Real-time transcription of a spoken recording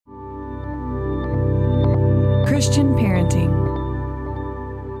Christian Parenting.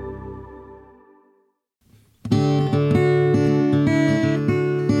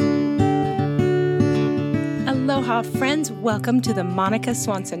 Aloha, friends. Welcome to the Monica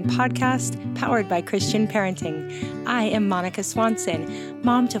Swanson podcast, powered by Christian Parenting. I am Monica Swanson,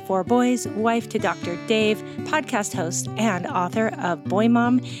 mom to 4 boys, wife to Dr. Dave, podcast host, and author of Boy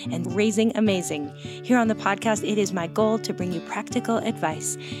Mom and Raising Amazing. Here on the podcast, it is my goal to bring you practical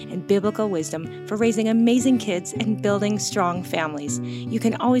advice and biblical wisdom for raising amazing kids and building strong families. You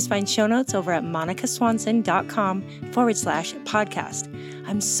can always find show notes over at monicaswanson.com/podcast.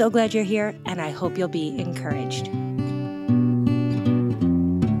 I'm so glad you're here, and I hope you'll be encouraged.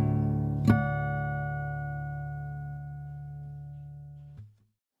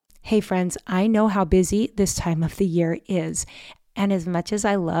 Hey friends, I know how busy this time of the year is. And as much as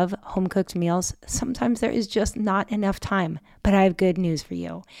I love home-cooked meals, sometimes there is just not enough time. But I have good news for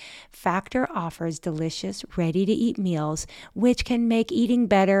you. Factor offers delicious, ready-to-eat meals, which can make eating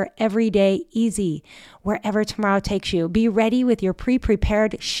better every day easy. Wherever tomorrow takes you, be ready with your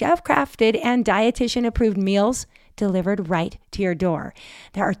pre-prepared, chef-crafted, and dietitian-approved meals delivered right to your door.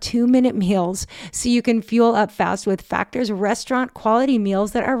 There are 2-minute meals, so you can fuel up fast with Factor's restaurant quality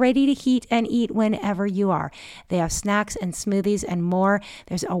meals that are ready to heat and eat whenever you are. They have snacks and smoothies and more.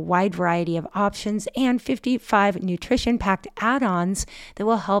 There's a wide variety of options and 55 nutrition-packed add-ons that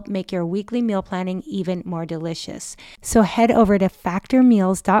will help make your weekly meal planning even more delicious. So head over to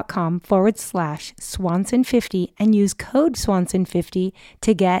factormeals.com/Swanson50 and use code Swanson50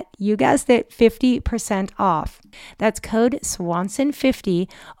 to get, you guessed it, 50% off. That's code Swanson50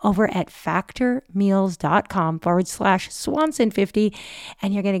 over at factormeals.com/Swanson50,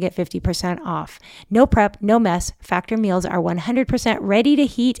 and you're going to get 50% off. No prep, no mess. Factor meals are 100% ready to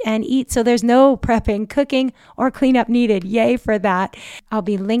heat and eat, so there's no prepping, cooking, or cleanup needed. Yay for that. I'll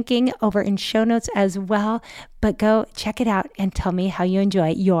be linking over in show notes as well, but go check it out and tell me how you enjoy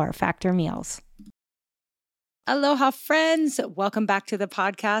your Factor meals. Aloha, friends. Welcome back to the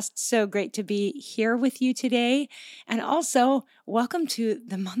podcast. So great to be here with you today. And also, welcome to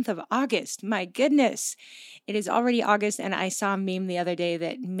the month of August. My goodness, it is already August, and I saw a meme the other day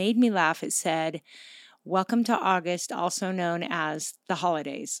that made me laugh. It said, "Welcome to August, also known as the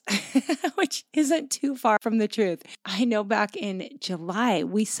holidays," which isn't too far from the truth. I know back in July,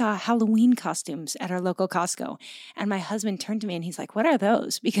 we saw Halloween costumes at our local Costco, and my husband turned to me and he's like, "What are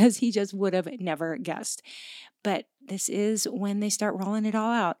those?" Because he just would have never guessed. But this is when they start rolling it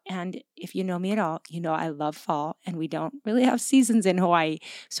all out. And if you know me at all, you know I love fall, and we don't really have seasons in Hawaii,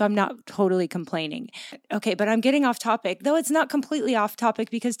 so I'm not totally complaining. Okay, but I'm getting off topic, though it's not completely off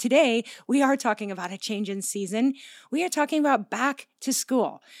topic, because today we are talking about a change in season. We are talking about back to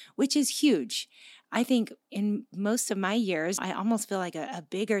school, which is huge. I think in most of my years, I almost feel like a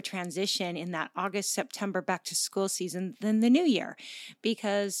bigger transition in that August, September back to school season than the new year,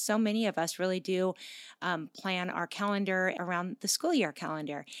 because so many of us really do plan our calendar around the school year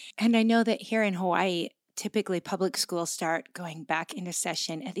calendar. And I know that here in Hawaii, typically public schools start going back into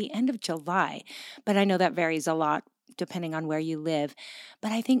session at the end of July, but I know that varies a lot depending on where you live.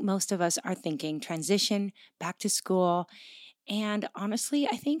 But I think most of us are thinking transition, back to school. And honestly,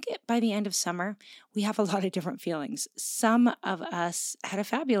 I think by the end of summer, we have a lot of different feelings. Some of us had a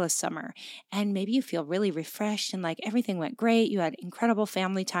fabulous summer, and maybe you feel really refreshed and like everything went great. You had incredible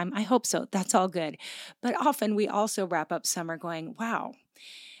family time. I hope so. That's all good. But often we also wrap up summer going, wow,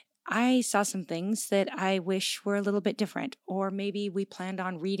 I saw some things that I wish were a little bit different. Or maybe we planned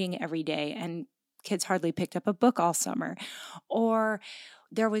on reading every day and kids hardly picked up a book all summer. Or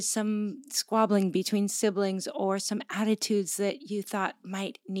there was some squabbling between siblings or some attitudes that you thought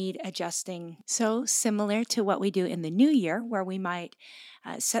might need adjusting. So similar to what we do in the new year, where we might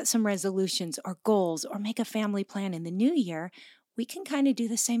set some resolutions or goals or make a family plan in the new year, we can kind of do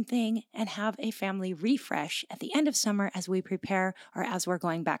the same thing and have a family refresh at the end of summer as we prepare or as we're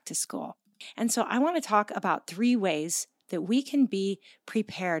going back to school. And so I want to talk about 3 ways that we can be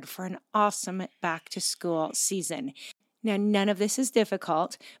prepared for an awesome back to school season. Now, none of this is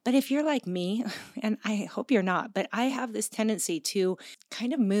difficult, but if you're like me, and I hope you're not, but I have this tendency to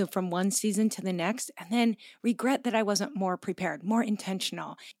kind of move from one season to the next and then regret that I wasn't more prepared, more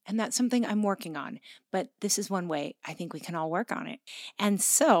intentional. And that's something I'm working on. But this is one way I think we can all work on it. And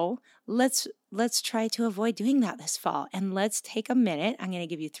so let's try to avoid doing that this fall. And let's take a minute. I'm going to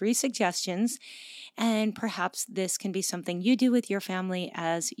give you 3 suggestions. And perhaps this can be something you do with your family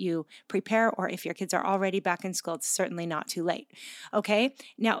as you prepare, or if your kids are already back in school, it's certainly not too late. Okay?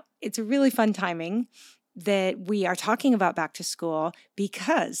 Now, it's really fun timing that we are talking about back to school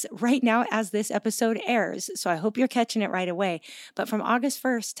because right now, as this episode airs, so I hope you're catching it right away, but from August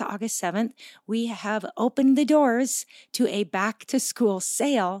 1st to August 7th, we have opened the doors to a back to school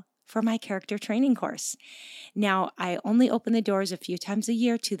sale for my character training course. Now, I only open the doors a few times a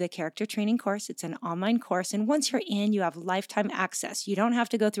year to the character training course. It's an online course. And once you're in, you have lifetime access. You don't have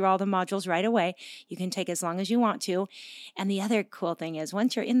to go through all the modules right away. You can take as long as you want to. And the other cool thing is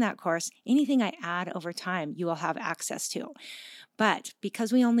once you're in that course, anything I add over time, you will have access to. But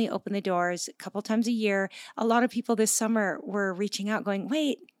because we only open the doors a couple times a year, a lot of people this summer were reaching out going,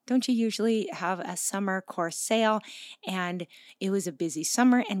 wait, don't you usually have a summer course sale? And it was a busy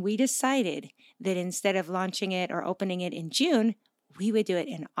summer, and we decided that instead of launching it or opening it in June, we would do it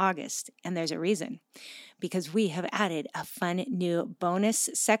in August. And there's a reason, because we have added a fun new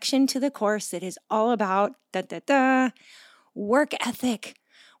bonus section to the course that is all about work ethic.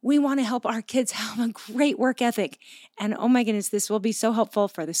 We want to help our kids have a great work ethic. And oh my goodness, this will be so helpful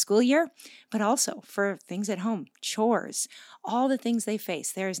for the school year, but also for things at home, chores, all the things they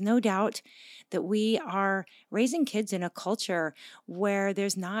face. There is no doubt that we are raising kids in a culture where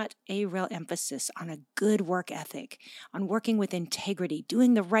there's not a real emphasis on a good work ethic, on working with integrity,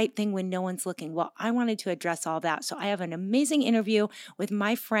 doing the right thing when no one's looking. Well, I wanted to address all that. So I have an amazing interview with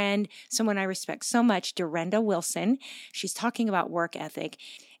my friend, someone I respect so much, Durenda Wilson. She's talking about work ethic.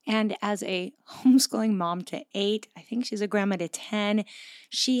 And as a homeschooling mom to 8, I think she's a grandma to 10,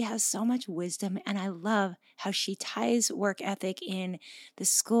 she has so much wisdom. And I love how she ties work ethic in the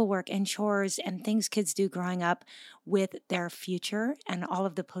schoolwork and chores and things kids do growing up with their future and all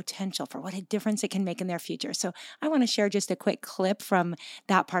of the potential for what a difference it can make in their future. So I want to share just a quick clip from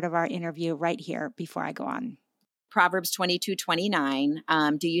that part of our interview right here before I go on. Proverbs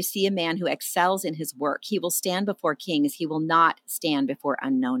 22:29, do you see a man who excels in his work? He will stand before kings. He will not stand before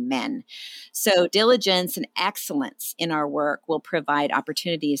unknown men. So diligence and excellence in our work will provide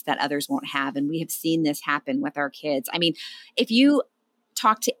opportunities that others won't have. And we have seen this happen with our kids. I mean, if you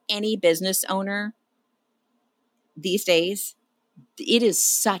talk to any business owner these days, it is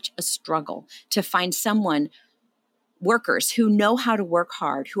such a struggle to find workers who know how to work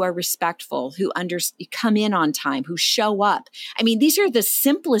hard, who are respectful, who come in on time, who show up. I mean, these are the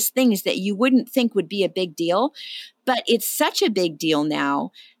simplest things that you wouldn't think would be a big deal, but it's such a big deal now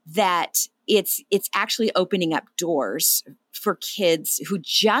that it's actually opening up doors for kids who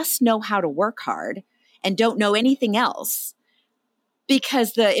just know how to work hard and don't know anything else,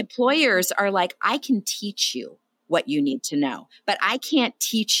 because the employers are like, I can teach you what you need to know, but I can't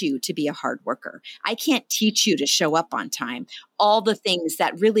teach you to be a hard worker. I can't teach you to show up on time, all the things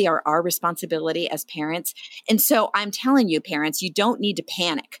that really are our responsibility as parents. And so I'm telling you, parents, you don't need to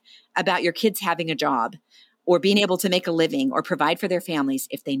panic about your kids having a job or being able to make a living or provide for their families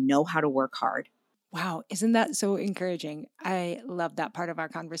if they know how to work hard. Wow, isn't that so encouraging? I love that part of our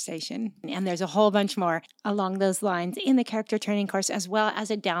conversation. And there's a whole bunch more along those lines in the character training course, as well as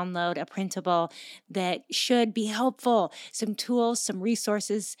a download, a printable that should be helpful. Some tools, some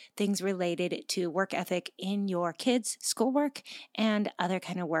resources, things related to work ethic in your kids' schoolwork and other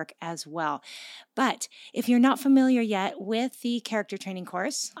kind of work as well. But if you're not familiar yet with the character training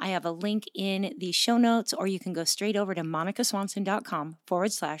course, I have a link in the show notes, or you can go straight over to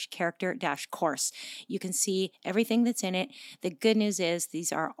monicaswanson.com/character-course. You can see everything that's in it. The good news is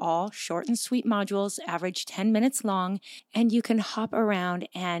these are all short and sweet modules, average 10 minutes long, and you can hop around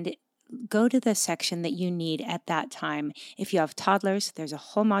and go to the section that you need at that time. If you have toddlers, there's a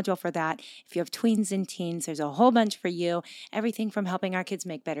whole module for that. If you have tweens and teens, there's a whole bunch for you. Everything from helping our kids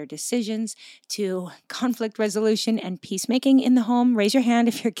make better decisions to conflict resolution and peacemaking in the home. Raise your hand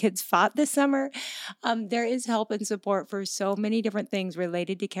if your kids fought this summer. There is help and support for so many different things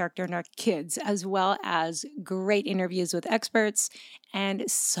related to character in our kids, as well as great interviews with experts and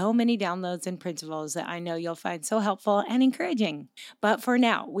so many downloads and principles that I know you'll find so helpful and encouraging. But for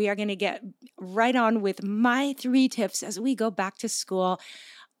now, we are going to get right on with my 3 tips as we go back to school.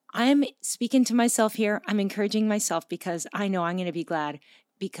 I'm speaking to myself here. I'm encouraging myself because I know I'm going to be glad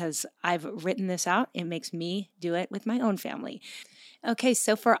because I've written this out. It makes me do it with my own family. Okay,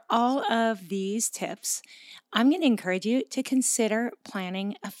 so for all of these tips, I'm going to encourage you to consider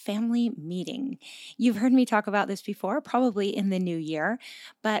planning a family meeting. You've heard me talk about this before, probably in the new year,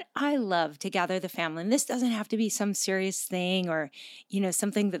 but I love to gather the family. And this doesn't have to be some serious thing or,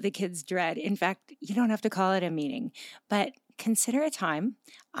 something that the kids dread. In fact, you don't have to call it a meeting, but consider a time.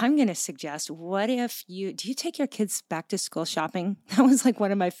 I'm going to suggest, do you take your kids back to school shopping? That was like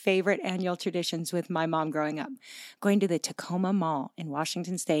one of my favorite annual traditions with my mom growing up, going to the Tacoma Mall in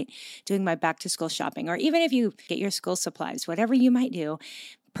Washington State, doing my back to school shopping, or even if you get your school supplies, whatever you might do,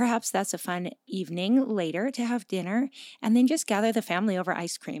 Perhaps that's a fun evening later to have dinner and then just gather the family over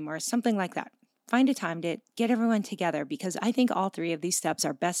ice cream or something like that. Find a time to get everyone together because I think all three of these steps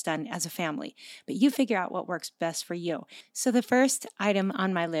are best done as a family, but you figure out what works best for you. So the first item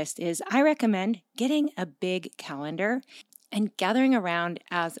on my list is I recommend getting a big calendar and gathering around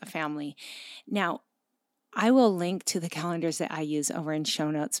as a family. Now, I will link to the calendars that I use over in show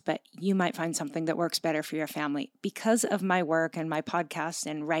notes, but you might find something that works better for your family. Because of my work and my podcast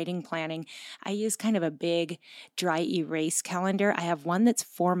and writing planning, I use kind of a big dry erase calendar. I have one that's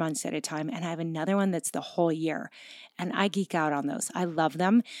 4 months at a time, and I have another one that's the whole year. And I geek out on those. I love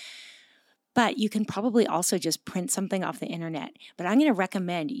them. But you can probably also just print something off the internet. But I'm going to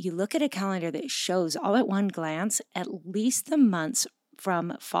recommend you look at a calendar that shows all at one glance at least the months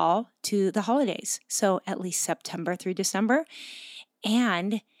from fall to the holidays. So at least September through December,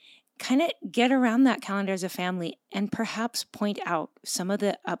 and kind of get around that calendar as a family and perhaps point out some of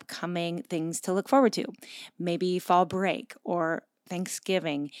the upcoming things to look forward to. Maybe fall break or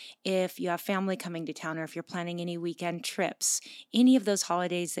Thanksgiving, if you have family coming to town or if you're planning any weekend trips, any of those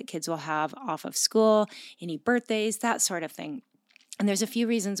holidays that kids will have off of school, any birthdays, that sort of thing. And there's a few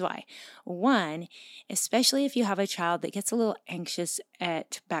reasons why. One, especially if you have a child that gets a little anxious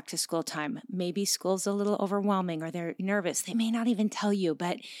at back to school time, maybe school's a little overwhelming or they're nervous. They may not even tell you,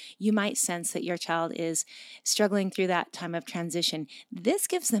 but you might sense that your child is struggling through that time of transition. This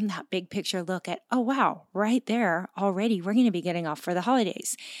gives them that big picture look at, oh, wow, right there already, we're going to be getting off for the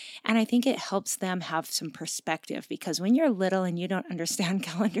holidays. And I think it helps them have some perspective because when you're little and you don't understand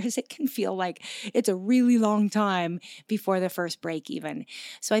calendars, it can feel like it's a really long time before the first break even.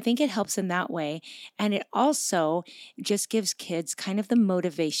 So I think it helps in that way. And it also just gives kids kind of the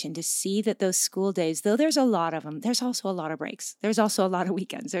motivation to see that those school days, though there's a lot of them, there's also a lot of breaks. There's also a lot of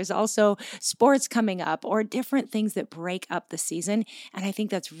weekends. There's also sports coming up or different things that break up the season. And I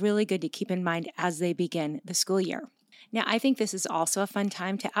think that's really good to keep in mind as they begin the school year. Now, I think this is also a fun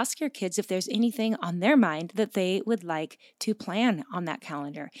time to ask your kids if there's anything on their mind that they would like to plan on that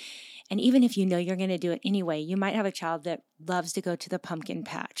calendar. And even if you know you're going to do it anyway, you might have a child that loves to go to the pumpkin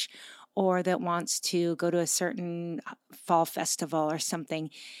patch or that wants to go to a certain fall festival or something.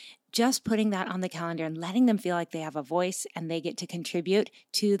 Just putting that on the calendar and letting them feel like they have a voice and they get to contribute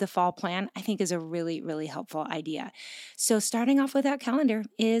to the fall plan, I think is a really, really helpful idea. So starting off with that calendar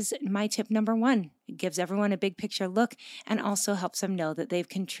is my tip number one. It gives everyone a big picture look and also helps them know that they've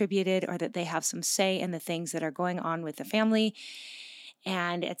contributed or that they have some say in the things that are going on with the family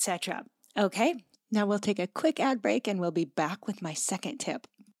and etc. Okay, now we'll take a quick ad break and we'll be back with my second tip.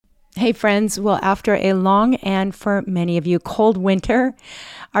 Hey friends, well, after a long and for many of you cold winter,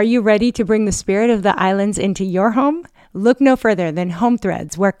 are you ready to bring the spirit of the islands into your home? Look no further than Home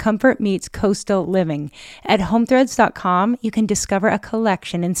Threads, where comfort meets coastal living. At homethreads.com, you can discover a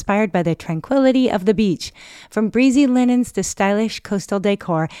collection inspired by the tranquility of the beach. From breezy linens to stylish coastal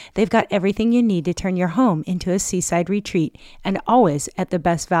decor, they've got everything you need to turn your home into a seaside retreat, and always at the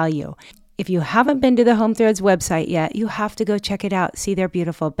best value. If you haven't been to the Home Threads website yet, you have to go check it out. See their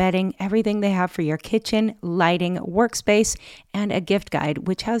beautiful bedding, everything they have for your kitchen, lighting, workspace, and a gift guide,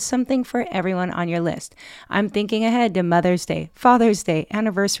 which has something for everyone on your list. I'm thinking ahead to Mother's Day, Father's Day,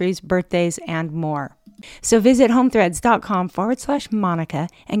 anniversaries, birthdays, and more. So visit homethreads.com/Monica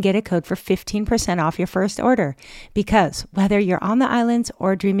and get a code for 15% off your first order. Because whether you're on the islands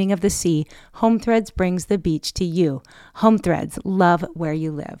or dreaming of the sea, Home Threads brings the beach to you. Home Threads, love where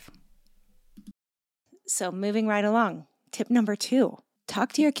you live. So moving right along, tip number 2,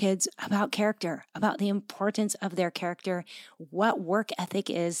 talk to your kids about character, about the importance of their character, what work ethic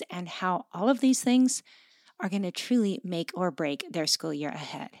is, and how all of these things are going to truly make or break their school year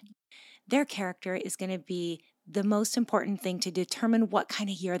ahead. Their character is going to be the most important thing to determine what kind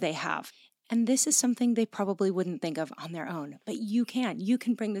of year they have. And this is something they probably wouldn't think of on their own, but you can. You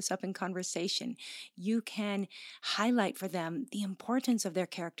can bring this up in conversation. You can highlight for them the importance of their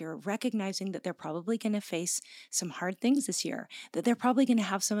character, recognizing that they're probably going to face some hard things this year, that they're probably going to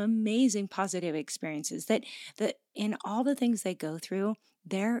have some amazing positive experiences, that in all the things they go through,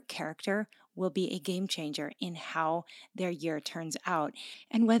 their character will be a game changer in how their year turns out.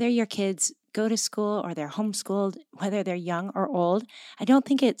 And whether your kids go to school or they're homeschooled, whether they're young or old, I don't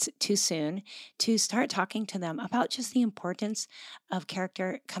think it's too soon to start talking to them about just the importance of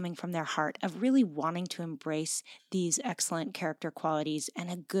character coming from their heart, of really wanting to embrace these excellent character qualities and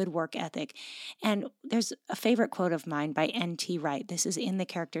a good work ethic. And there's a favorite quote of mine by N.T. Wright. This is in the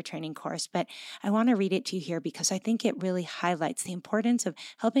character training course, but I want to read it to you here because I think it really highlights the importance of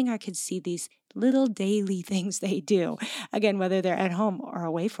helping our kids see these little daily things they do. Again, whether they're at home or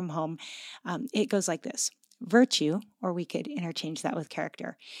away from home, it goes like this. Virtue, or we could interchange that with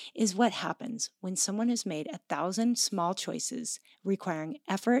character, is what happens when someone has made 1,000 small choices requiring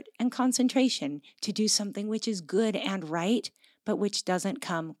effort and concentration to do something which is good and right, but which doesn't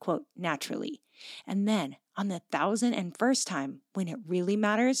come, quote, naturally. And then on the 1,001st time, when it really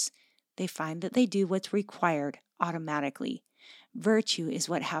matters, they find that they do what's required automatically. Virtue is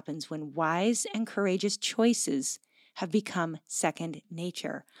what happens when wise and courageous choices have become second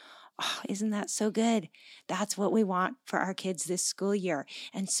nature. Oh, isn't that so good? That's what we want for our kids this school year.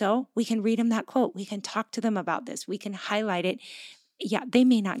 And so we can read them that quote. We can talk to them about this. We can highlight it. Yeah, they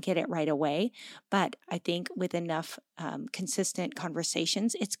may not get it right away, but I think with enough consistent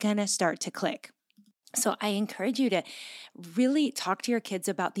conversations, it's going to start to click. So I encourage you to really talk to your kids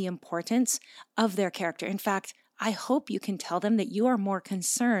about the importance of their character. In fact, I hope you can tell them that you are more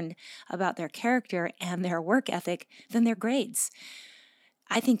concerned about their character and their work ethic than their grades.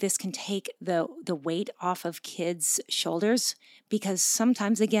 I think this can take the weight off of kids' shoulders because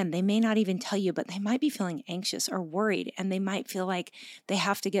sometimes, again, they may not even tell you, but they might be feeling anxious or worried, and they might feel like they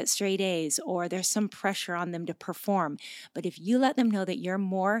have to get straight A's or there's some pressure on them to perform. But if you let them know that you're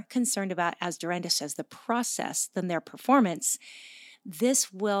more concerned about, as Durenda says, the process than their performance,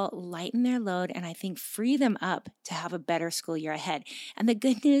 this will lighten their load and I think free them up to have a better school year ahead. And the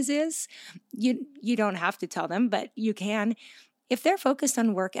good news is you don't have to tell them, but you can. If they're focused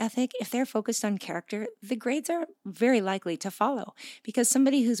on work ethic, if they're focused on character, the grades are very likely to follow because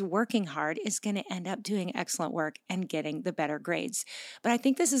somebody who's working hard is going to end up doing excellent work and getting the better grades. But I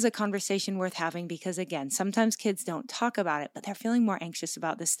think this is a conversation worth having because, again, sometimes kids don't talk about it, but they're feeling more anxious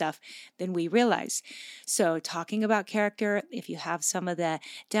about this stuff than we realize. So talking about character, if you have some of the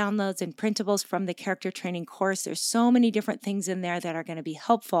downloads and printables from the character training course, there's so many different things in there that are going to be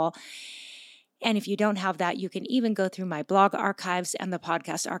helpful. And if you don't have that, you can even go through my blog archives and the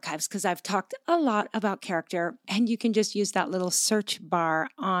podcast archives because I've talked a lot about character, and you can just use that little search bar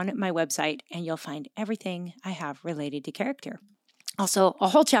on my website and you'll find everything I have related to character. Also, a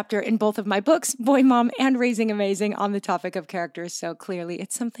whole chapter in both of my books, Boy, Mom, and Raising Amazing, on the topic of characters. So clearly,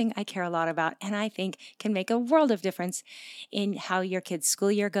 it's something I care a lot about and I think can make a world of difference in how your kids' school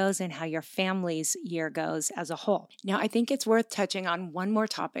year goes and how your family's year goes as a whole. Now, I think it's worth touching on one more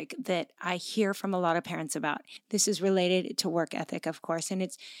topic that I hear from a lot of parents about. This is related to work ethic, of course, and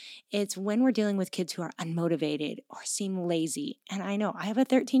it's when we're dealing with kids who are unmotivated or seem lazy. And I know I have a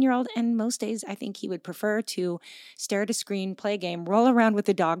 13-year-old, and most days I think he would prefer to stare at a screen, play a game, roll around with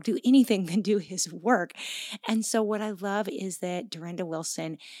the dog, do anything than do his work. And so what I love is that Durenda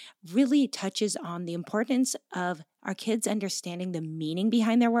Wilson really touches on the importance of our kids understanding the meaning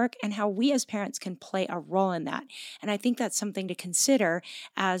behind their work and how we as parents can play a role in that. And I think that's something to consider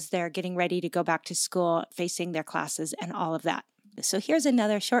as they're getting ready to go back to school, facing their classes and all of that. So here's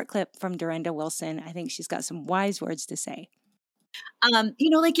another short clip from Durenda Wilson. I think she's got some wise words to say.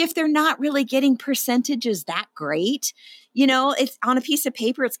 Like if they're not really getting percentages that great, it's on a piece of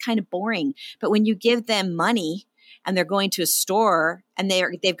paper, it's kind of boring. But when you give them money and they're going to a store and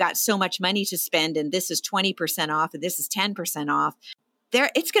they've got so much money to spend and this is 20% off and this is 10% off,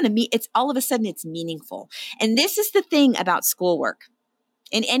 it's all of a sudden it's meaningful. And this is the thing about schoolwork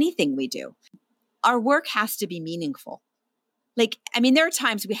and anything we do. Our work has to be meaningful. There are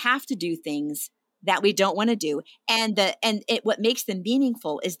times we have to do things that we don't want to do. What makes them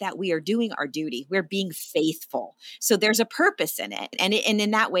meaningful is that we are doing our duty. We're being faithful. So there's a purpose in it. And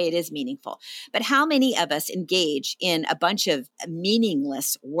in that way, it is meaningful. But how many of us engage in a bunch of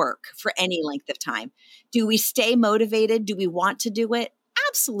meaningless work for any length of time? Do we stay motivated? Do we want to do it?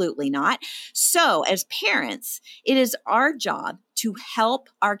 Absolutely not. So as parents, it is our job to help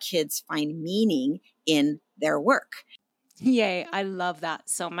our kids find meaning in their work. Yay, I love that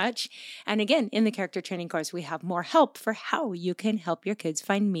so much. And again, in the character training course, we have more help for how you can help your kids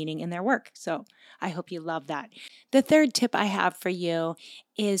find meaning in their work. So I hope you love that. The third tip I have for you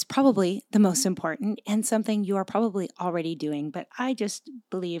is probably the most important and something you are probably already doing, but I just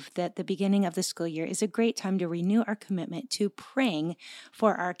believe that the beginning of the school year is a great time to renew our commitment to praying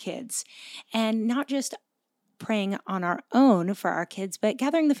for our kids, and not just praying on our own for our kids, but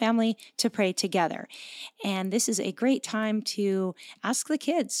gathering the family to pray together. And this is a great time to ask the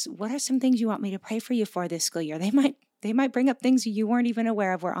kids, what are some things you want me to pray for you for this school year? They might bring up things you weren't even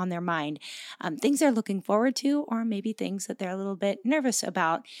aware of were on their mind, things they're looking forward to, or maybe things that they're a little bit nervous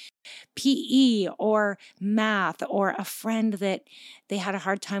about. PE or math or a friend that they had a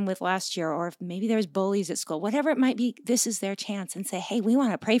hard time with last year, or if maybe there's bullies at school, whatever it might be, this is their chance, and say, hey, we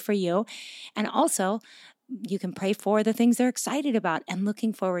want to pray for you. And also, you can pray for the things they're excited about and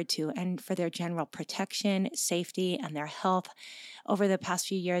looking forward to, and for their general protection, safety, and their health. Over the past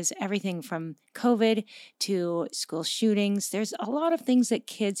few years, everything from COVID to school shootings, there's a lot of things that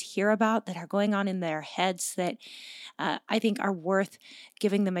kids hear about that are going on in their heads that I think are worth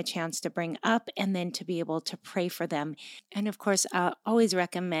giving them a chance to bring up and then to be able to pray for them. And of course, I always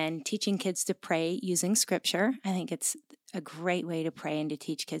recommend teaching kids to pray using scripture. I think it's a great way to pray and to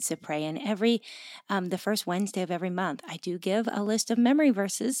teach kids to pray. And the first Wednesday of every month, I do give a list of memory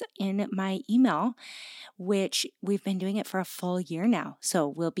verses in my email, which we've been doing it for a full year now. So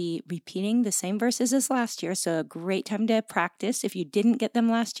we'll be repeating the same verses as last year. So a great time to practice. If you didn't get them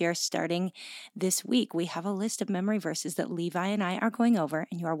last year, starting this week, we have a list of memory verses that Levi and I are going over,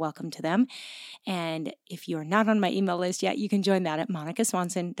 and you are welcome to them. And if you're not on my email list yet, you can join that at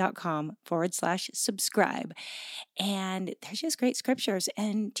monicaswanson.com/subscribe. And there's just great scriptures,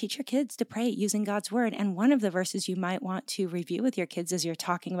 and teach your kids to pray using God's word. And one of the verses you might want to review with your kids as you're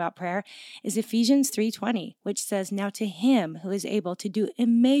talking about prayer is Ephesians 3:20, which says, "Now to him who is able to do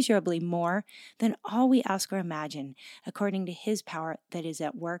immeasurably more than all we ask or imagine, according to his power that is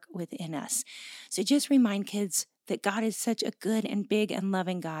at work within us." So just remind kids that God is such a good and big and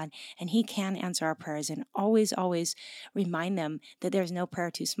loving God, and he can answer our prayers. And always, always remind them that there's no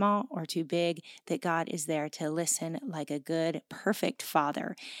prayer too small or too big, that God is there to listen like a good, perfect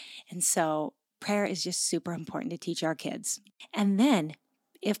father. And so prayer is just super important to teach our kids. And then,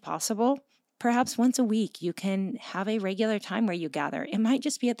 if possible, perhaps once a week, you can have a regular time where you gather. It might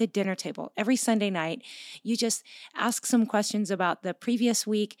just be at the dinner table. Every Sunday night, you just ask some questions about the previous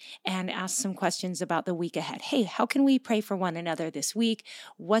week and ask some questions about the week ahead. Hey, how can we pray for one another this week?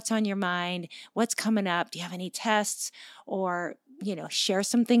 What's on your mind? What's coming up? Do you have any tests? Or, share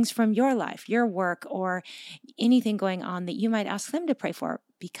some things from your life, your work, or anything going on that you might ask them to pray for.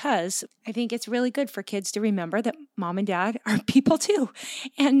 Because I think it's really good for kids to remember that mom and dad are people too.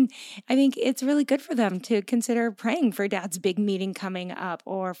 And I think it's really good for them to consider praying for dad's big meeting coming up,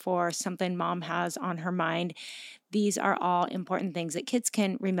 or for something mom has on her mind. These are all important things that kids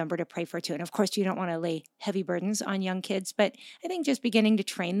can remember to pray for too. And of course, you don't want to lay heavy burdens on young kids, but I think just beginning to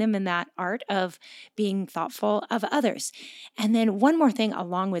train them in that art of being thoughtful of others. And then one more thing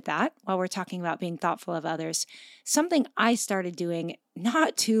along with that, while we're talking about being thoughtful of others, something I started doing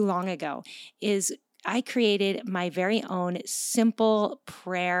not too long ago is I created my very own simple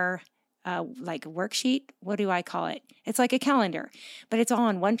prayer like worksheet. What do I call it? It's like a calendar, but it's all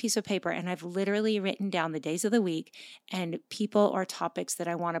on one piece of paper. And I've literally written down the days of the week and people or topics that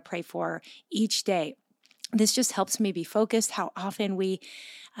I want to pray for each day. This just helps me be focused. How often we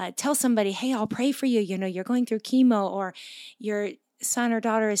tell somebody, hey, I'll pray for you. You're going through chemo, or your son or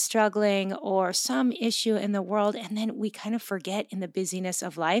daughter is struggling, or some issue in the world, and then we kind of forget in the busyness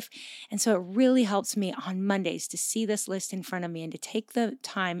of life. And so it really helps me on Mondays to see this list in front of me and to take the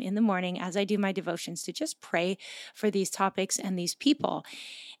time in the morning as I do my devotions to just pray for these topics and these people.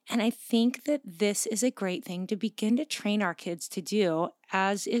 And I think that this is a great thing to begin to train our kids to do,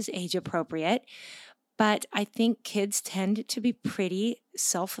 as is age appropriate. But I think kids tend to be pretty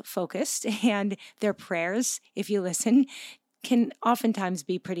self-focused, and their prayers, if you listen, can oftentimes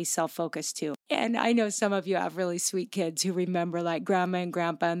be pretty self-focused too. And I know some of you have really sweet kids who remember like grandma and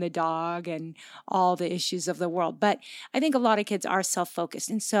grandpa and the dog and all the issues of the world. But I think a lot of kids are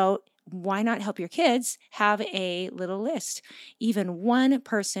self-focused. And so why not help your kids have a little list, even one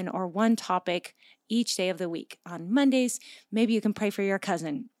person or one topic each day of the week? On Mondays, maybe you can pray for your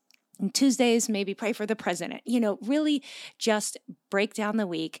cousin. And Tuesdays, maybe pray for the president. Really just break down the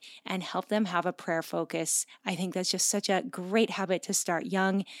week and help them have a prayer focus. I think that's just such a great habit to start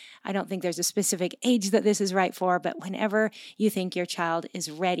young. I don't think there's a specific age that this is right for, but whenever you think your child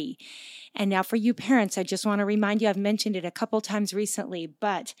is ready. And now for you parents, I just want to remind you, I've mentioned it a couple times recently,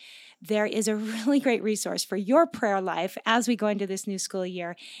 but there is a really great resource for your prayer life as we go into this new school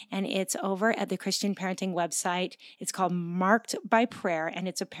year. And it's over at the Christian Parenting website. It's called Marked by Prayer, and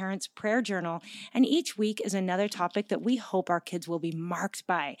it's a parent's prayer journal. And each week is another topic that we hope our kids will be marked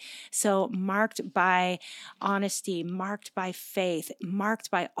by. So marked by honesty, marked by faith, marked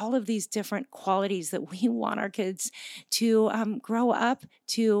by all of these different qualities that we want our kids to grow up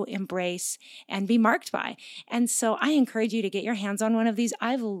to embrace and be marked by. And so I encourage you to get your hands on one of these.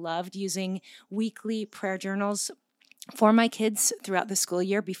 I've loved using weekly prayer journals for my kids throughout the school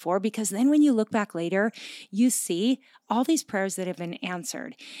year before, because then when you look back later, you see all these prayers that have been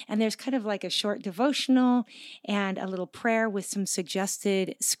answered. And there's kind of like a short devotional and a little prayer with some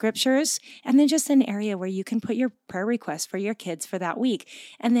suggested scriptures, and then just an area where you can put your prayer requests for your kids for that week.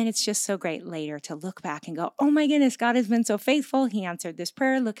 And then it's just so great later to look back and go, oh my goodness, God has been so faithful. He answered this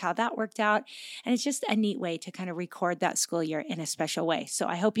prayer. Look how that worked out. And it's just a neat way to kind of record that school year in a special way. So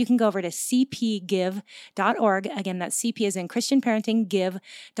I hope you can go over to cpgive.org. Again, that's CP as in Christian Parenting,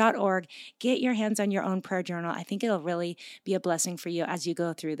 give.org. Get your hands on your own prayer journal. I think it'll really be a blessing for you as you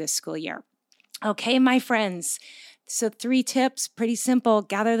go through this school year. Okay, my friends. So 3 tips, pretty simple.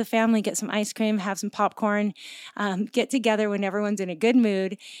 Gather the family, get some ice cream, have some popcorn, get together when everyone's in a good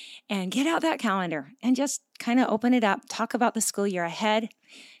mood, and get out that calendar and just kind of open it up. Talk about the school year ahead.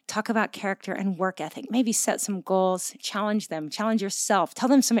 Talk about character and work ethic. Maybe set some goals, challenge them, challenge yourself. Tell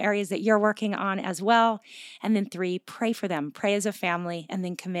them some areas that you're working on as well. And then 3, pray for them. Pray as a family, and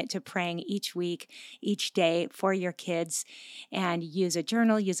then commit to praying each week, each day for your kids. And use a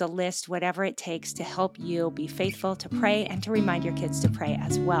journal, use a list, whatever it takes to help you be faithful to pray and to remind your kids to pray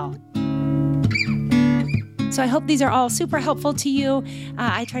as well. So I hope these are all super helpful to you.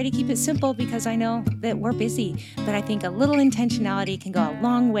 I try to keep it simple because I know that we're busy, but I think a little intentionality can go a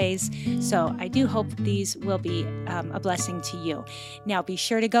long ways. So I do hope these will be a blessing to you. Now be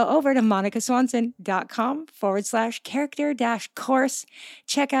sure to go over to monicaswanson.com/character-course.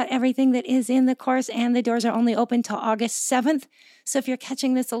 Check out everything that is in the course, and the doors are only open till August 7th. So if you're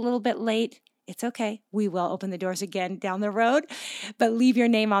catching this a little bit late, it's okay. We will open the doors again down the road, but leave your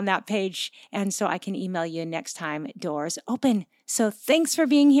name on that page, and so I can email you next time doors open. So thanks for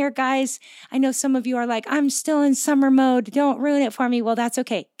being here, guys. I know some of you are like, I'm still in summer mode. Don't ruin it for me. Well, that's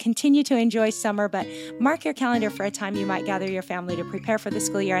okay. Continue to enjoy summer, but mark your calendar for a time you might gather your family to prepare for the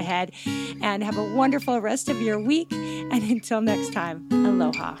school year ahead, and have a wonderful rest of your week. And until next time,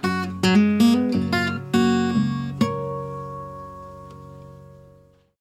 aloha.